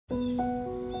You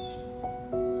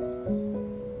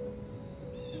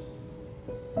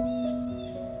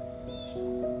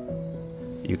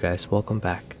guys, welcome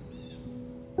back.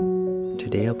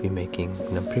 Today I'll be making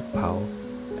Nam Prik Pao,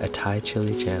 a Thai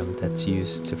chili jam that's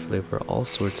used to flavor all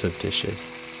sorts of dishes,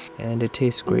 and it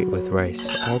tastes great with rice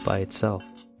all by itself.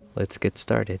 Let's get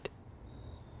started.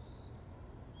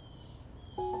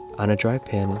 On a dry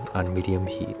pan on medium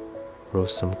heat,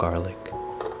 roast some garlic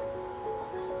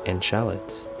and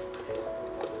shallots.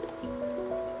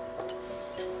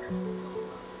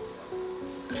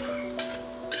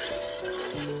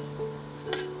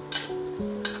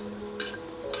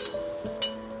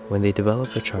 When they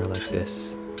develop a char like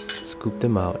this, scoop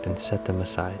them out and set them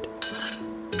aside.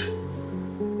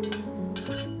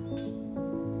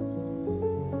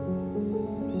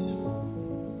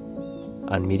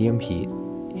 On medium heat,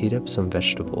 heat up some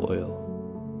vegetable oil.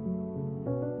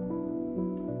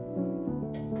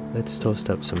 Let's toast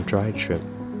up some dried shrimp.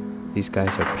 These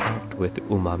guys are packed with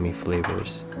umami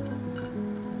flavors.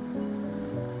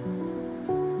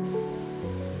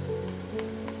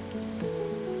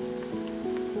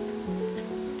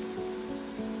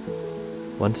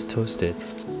 Once toasted,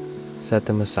 set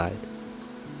them aside.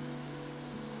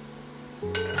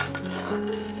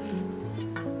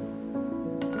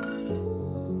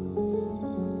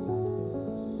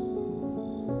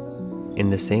 In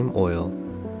the same oil,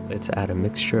 let's add a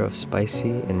mixture of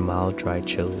spicy and mild dried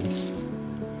chilies.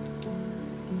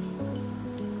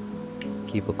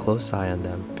 Keep a close eye on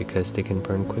them because they can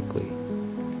burn quickly.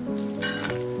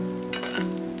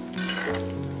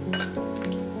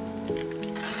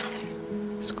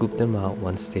 Scoop them out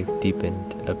once they've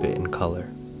deepened a bit in color.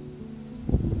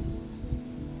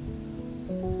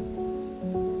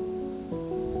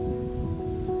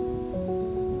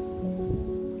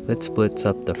 Let's blitz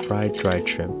up the fried dried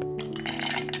shrimp.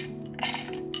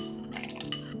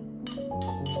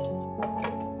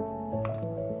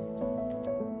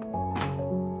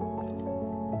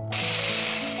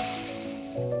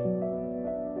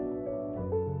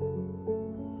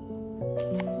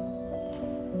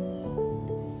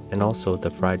 And also the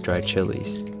fried dried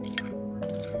chilies.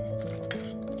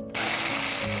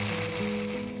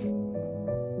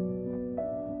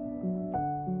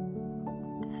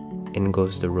 In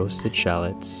goes the roasted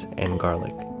shallots and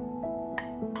garlic.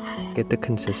 Get the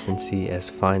consistency as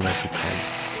fine as you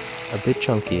can. A bit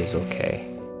chunky is okay.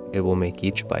 It will make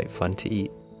each bite fun to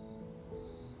eat.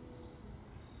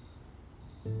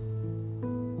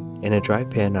 In a dry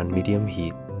pan on medium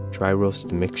heat, dry roast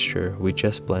the mixture we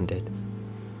just blended.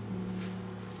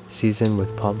 Season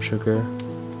with palm sugar,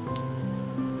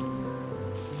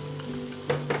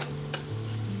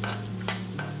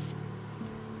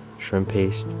 shrimp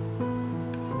paste,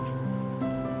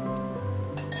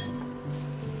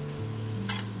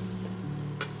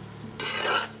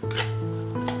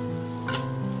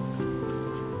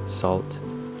 salt,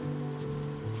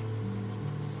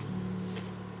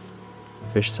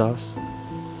 fish sauce,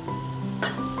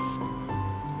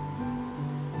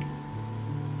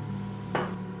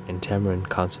 and tamarind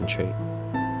concentrate.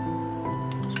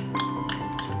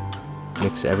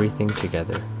 Mix everything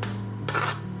together.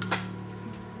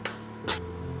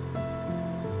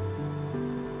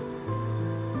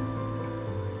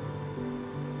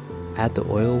 Add the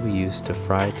oil we used to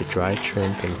fry the dried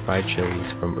shrimp and fried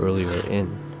chilies from earlier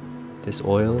in. This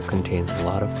oil contains a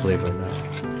lot of flavor now.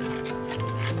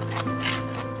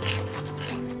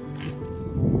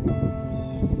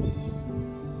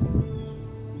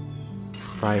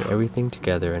 Fry everything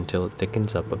together until it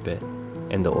thickens up a bit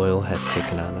and the oil has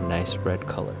taken on a nice red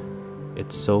color.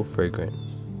 It's so fragrant.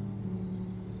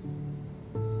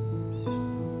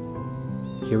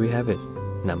 Here we have it,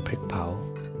 Nam Prik Pao.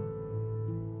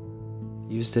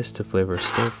 Use this to flavor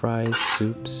stir fries,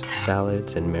 soups,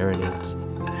 salads, and marinades,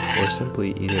 or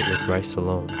simply eat it with rice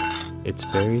alone. It's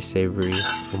very savory,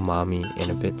 umami,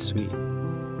 and a bit sweet.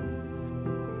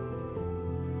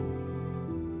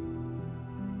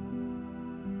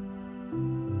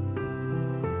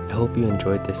 I hope you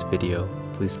enjoyed this video.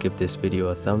 Please give this video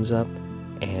a thumbs up,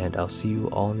 and I'll see you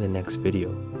all in the next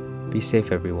video. Be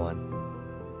safe, everyone.